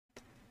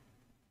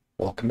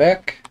Welcome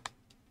back.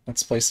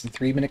 Let's play some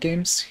 3-minute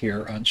games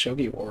here on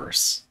Shogi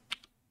Wars.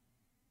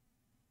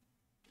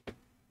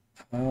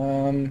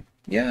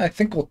 Yeah, I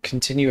think we'll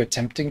continue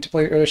attempting to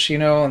play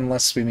Uroshino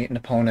unless we meet an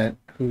opponent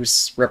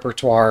whose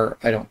repertoire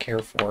I don't care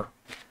for.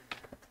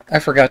 I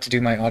forgot to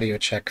do my audio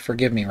check.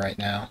 Forgive me right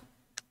now.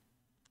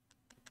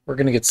 We're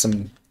gonna get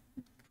some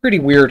pretty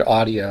weird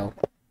audio.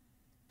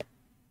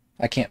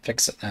 I can't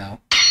fix it now.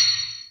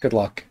 Good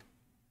luck.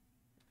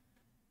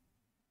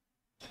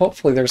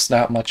 Hopefully there's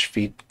not much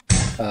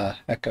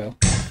echo.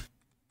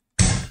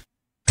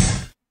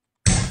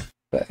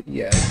 But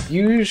yeah,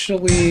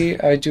 usually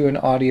I do an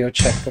audio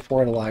check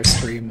before the live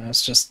stream. I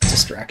was just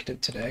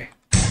distracted today.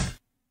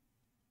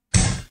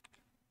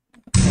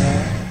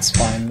 It's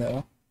fine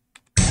though.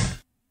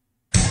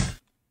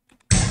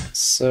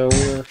 So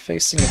we're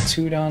facing a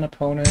 2-down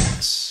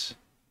opponent.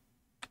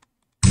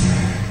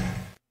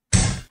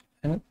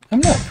 And I'm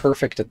not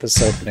perfect at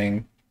this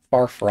opening,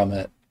 far from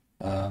it.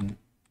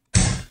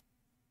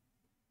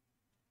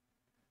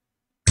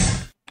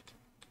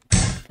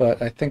 But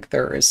I think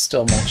there is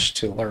still much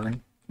to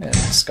learn and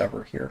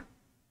discover here.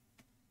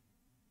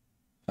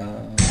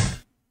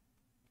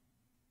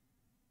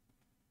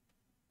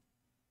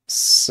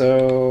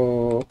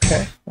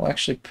 Okay, we'll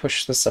actually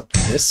push this up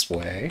this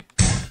way.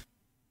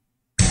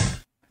 I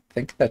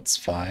think that's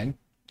fine.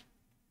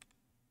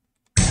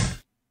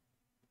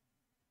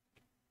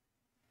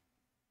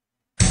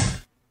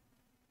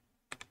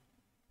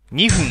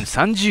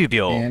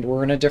 And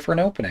we're in a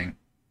different opening.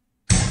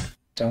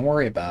 Don't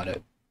worry about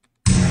it.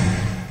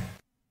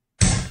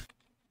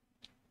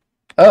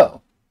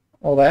 Oh,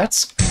 well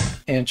that's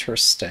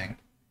interesting.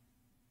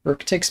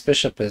 Rook takes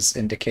bishop is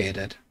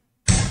indicated.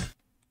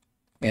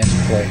 And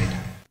played.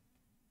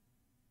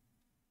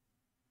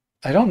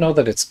 I don't know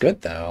that it's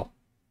good though.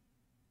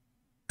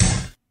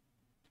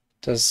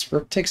 Does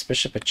rook takes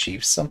bishop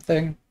achieve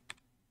something?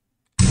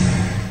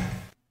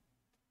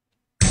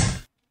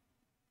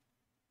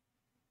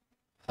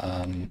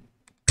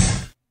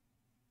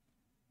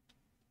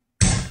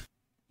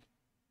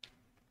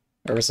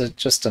 Or is it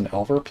just an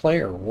overplay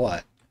or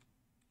what?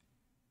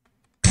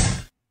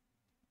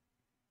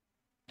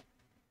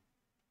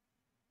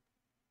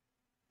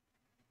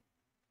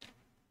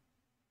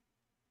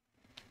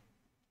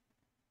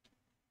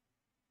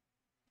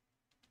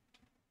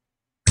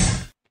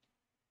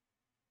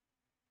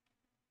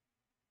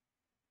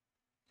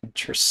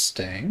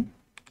 Interesting.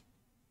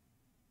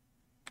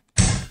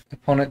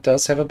 Opponent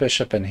does have a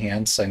bishop in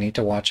hand, so I need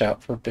to watch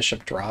out for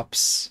bishop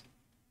drops.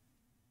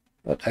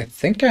 But I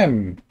think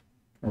I'm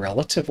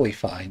relatively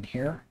fine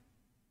here.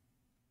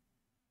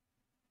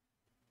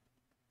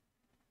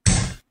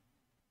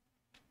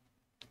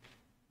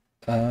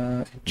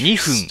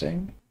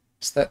 Interesting.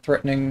 Is that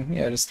threatening?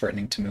 Yeah, it is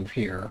threatening to move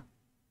here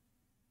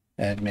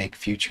and make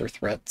future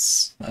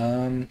threats.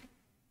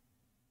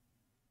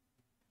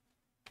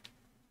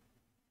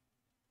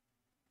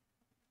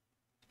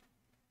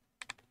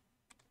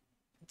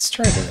 Let's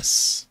try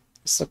this.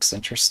 This looks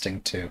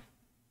interesting too.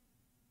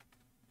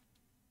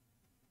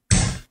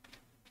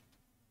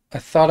 I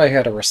thought I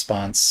had a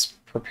response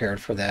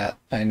prepared for that.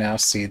 I now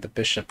see the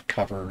bishop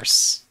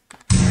covers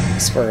the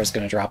square is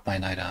going to drop my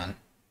knight on.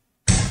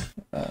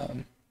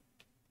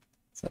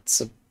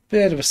 That's a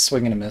bit of a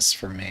swing and a miss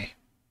for me.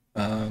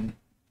 1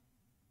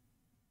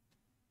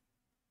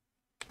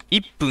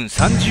分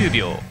30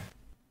秒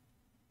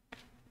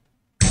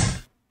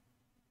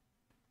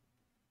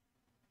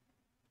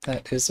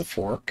That is a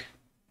fork.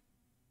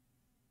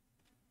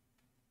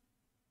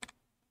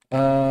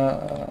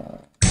 Yeah,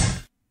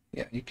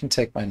 you can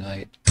take my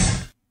knight.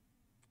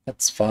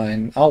 That's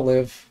fine. I'll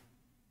live.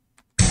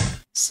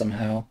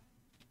 Somehow.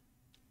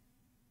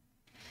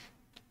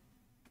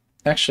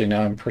 Actually,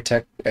 no, I'm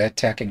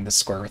attacking the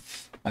square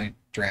with my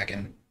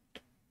dragon.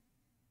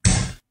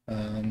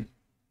 Okay,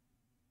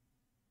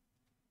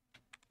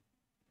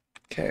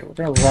 we're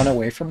gonna run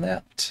away from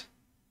that.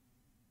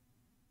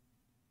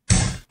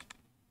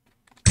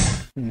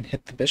 And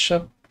hit the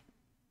bishop.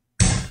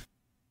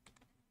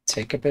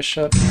 Take a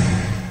bishop.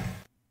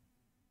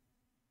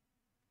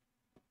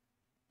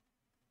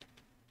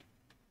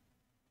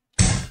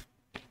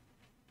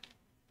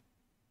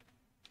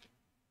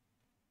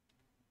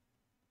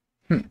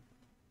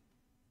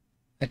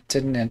 I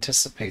didn't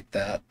anticipate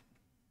that.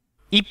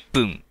 1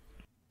分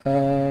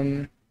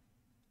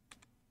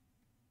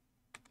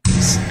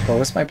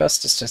Suppose my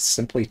best is to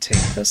simply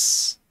take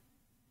this.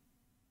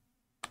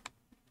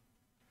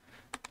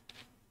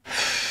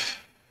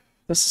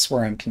 This is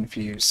where I'm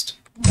confused.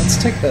 Let's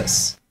take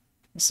this.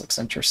 This looks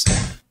interesting.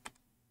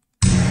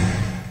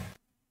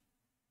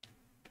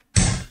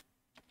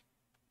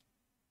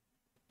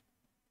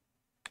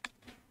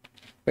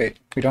 Wait,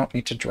 we don't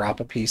need to drop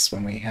a piece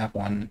when we have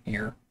one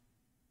here.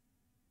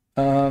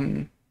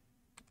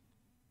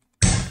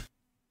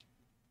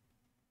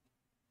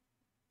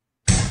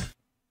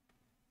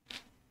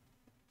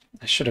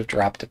 I should have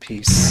dropped a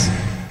piece.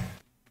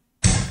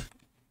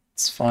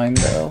 It's fine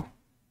though.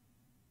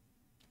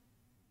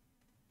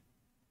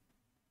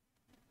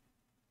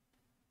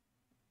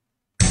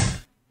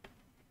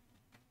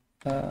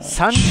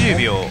 30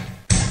 秒。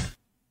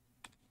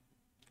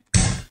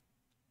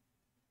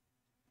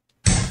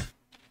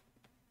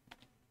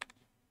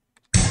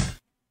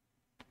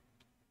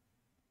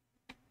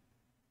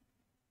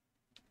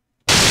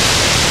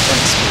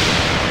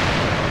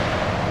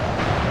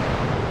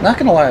 Not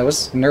gonna lie, I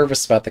was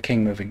nervous about the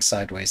king moving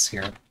sideways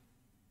here.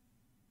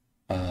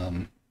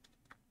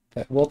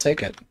 But we'll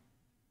take it.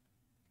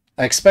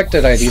 I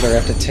expected I'd either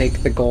have to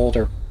take the gold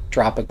or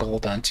drop a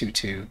gold on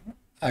 2-2.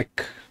 I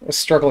was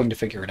struggling to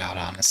figure it out,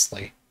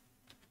 honestly.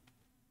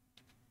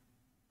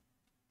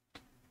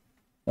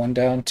 1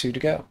 down, 2 to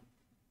go.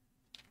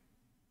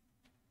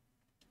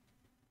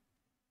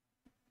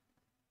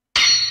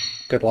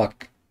 Good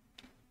luck.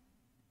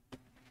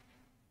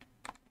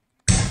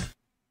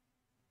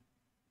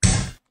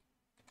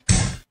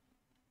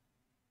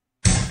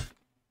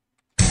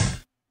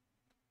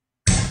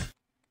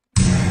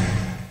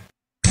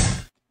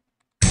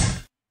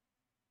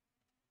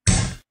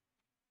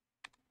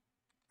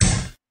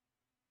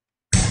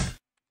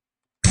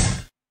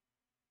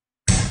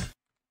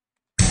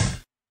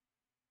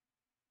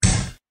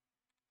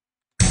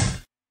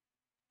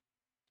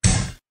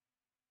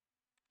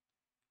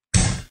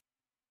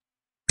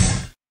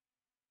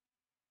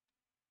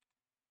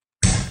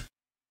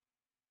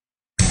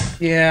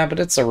 Yeah, but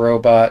it's a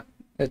robot.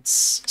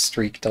 Its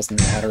streak doesn't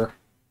matter.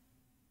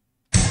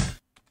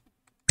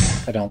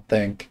 I don't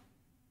think.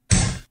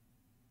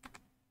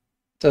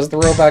 Does the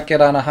robot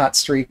get on a hot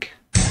streak?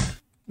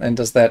 And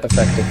does that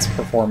affect its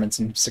performance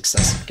in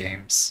successive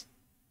games?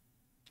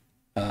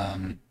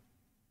 I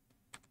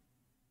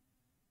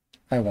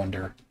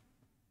wonder.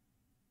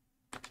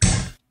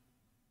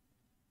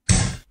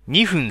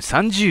 2分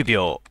30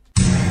秒。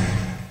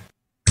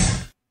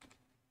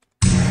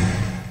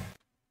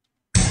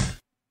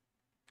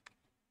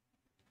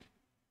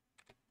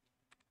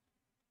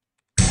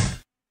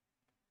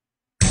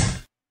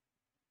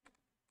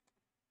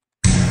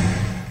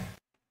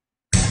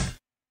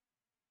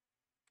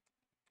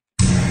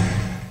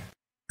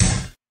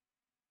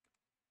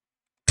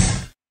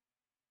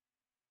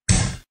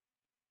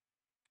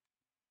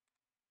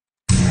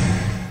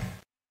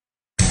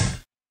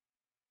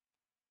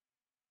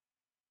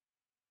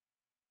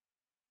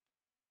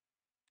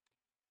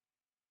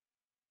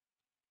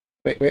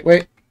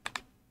 Wait.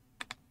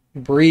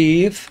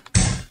 Breathe.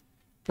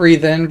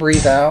 Breathe in,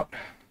 breathe out.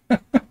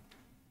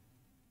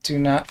 Do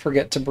not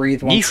forget to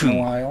breathe once in a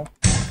while.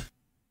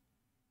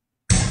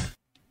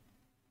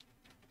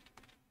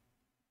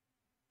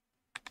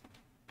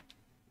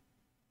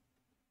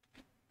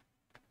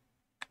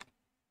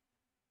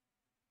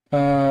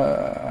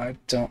 I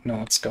don't know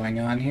what's going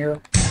on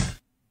here.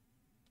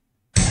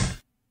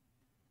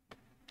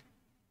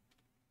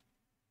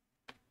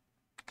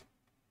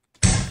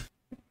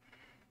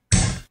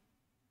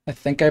 I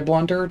think I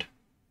blundered.1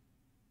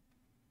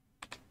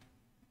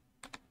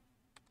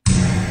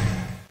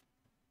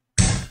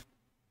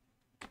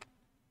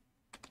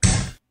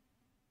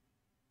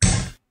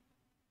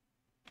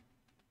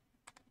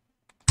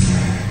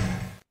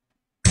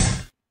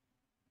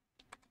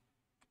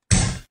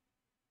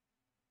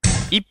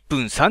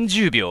分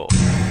30秒。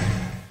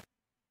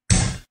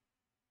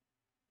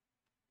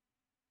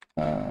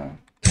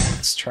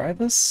 Let's try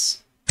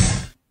this.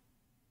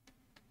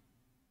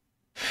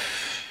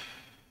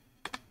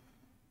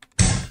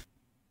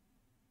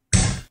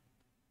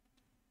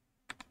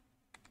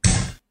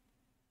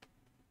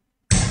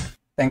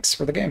 Thanks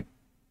for the game.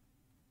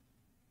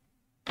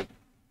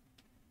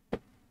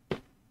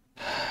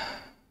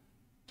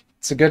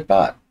 It's a good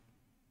bot.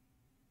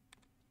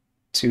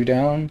 2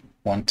 down,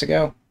 1 to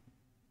go.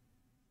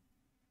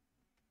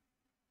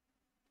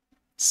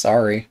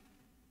 Sorry.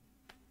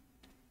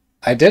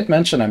 I did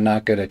mention I'm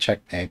not good at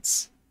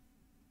checkmates.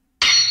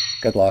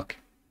 Good luck.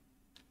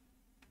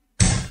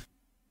 It's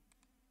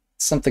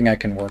something I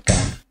can work on.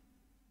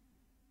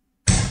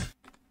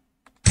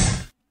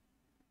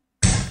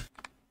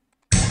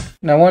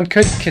 Now, one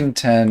could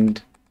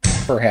contend,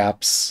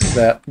 perhaps,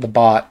 that the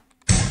bot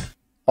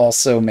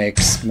also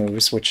makes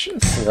moves which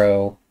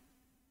throw...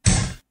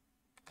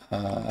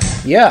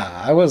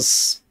 yeah,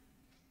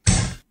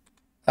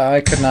 I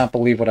could not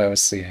believe what I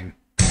was seeing.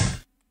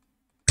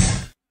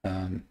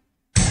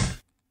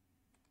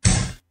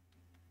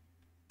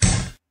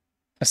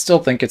 I still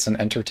think it's an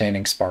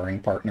entertaining sparring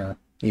partner,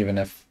 even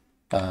if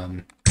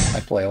I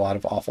play a lot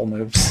of awful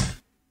moves.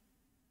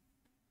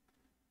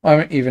 I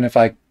mean, even if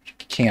I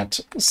can't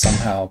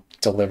somehow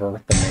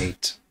deliver the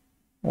mate,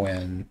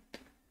 when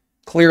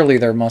clearly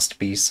there must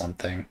be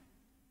something.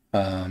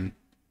 2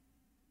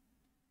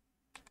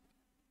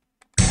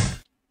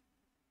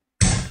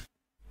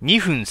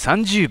分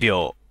30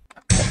秒。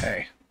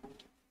 Okay.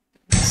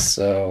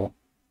 So...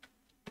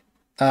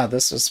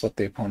 this is what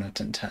the opponent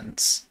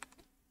intends.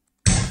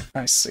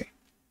 I see.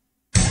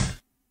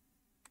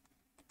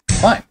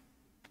 Fine.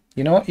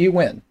 You know what? You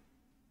win.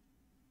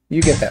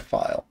 You get that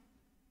file.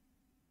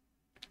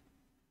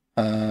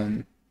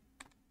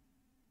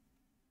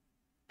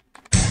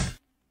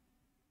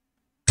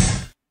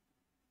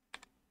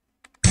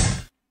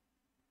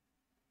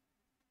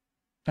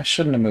 I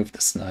shouldn't have moved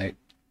this knight.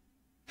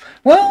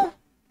 Well,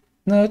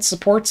 no, it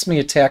supports me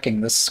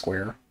attacking this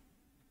square.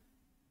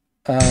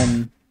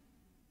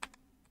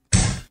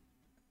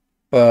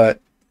 But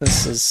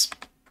this is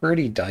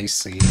pretty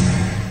dicey.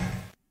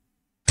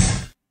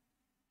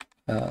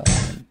 Oh,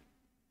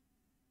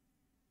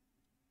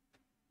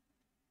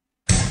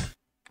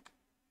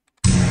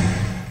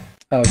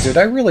 dude,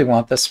 I really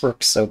want this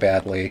rook so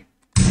badly.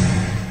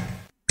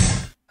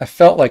 I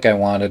felt like I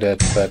wanted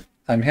it, but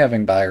I'm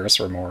having buyer's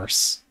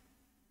remorse.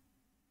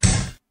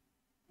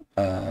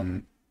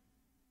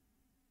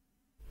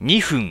 2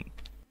分。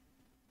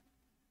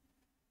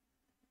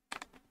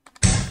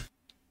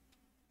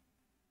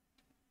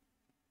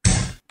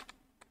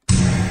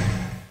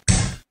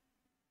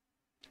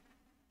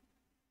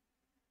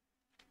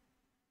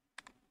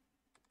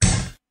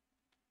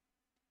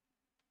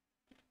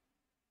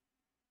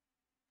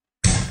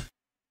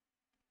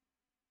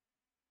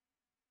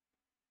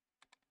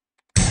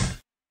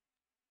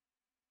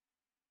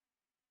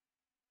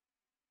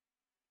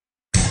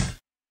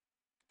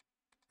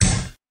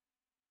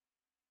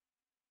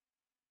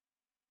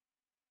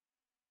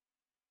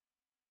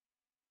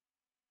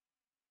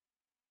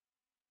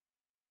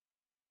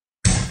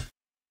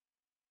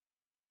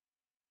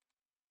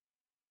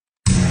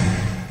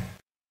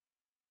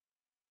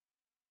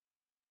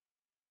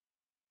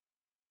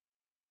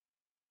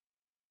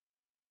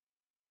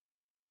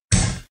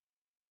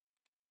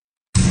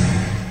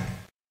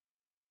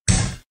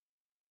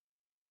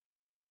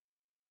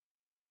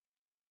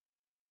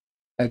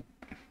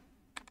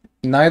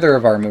Neither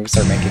of our moves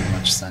are making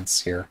much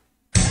sense here.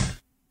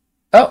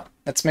 Oh,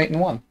 that's mate in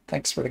 1.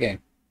 Thanks for the game.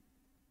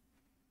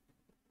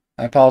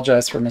 I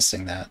apologize for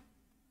missing that.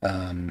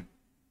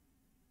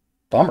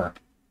 Bummer.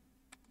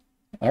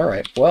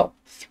 Alright, well,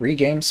 3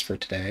 games for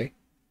today.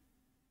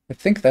 I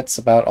think that's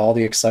about all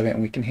the excitement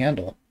we can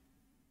handle.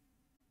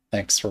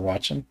 Thanks for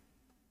watching.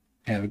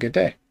 Have a good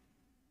day.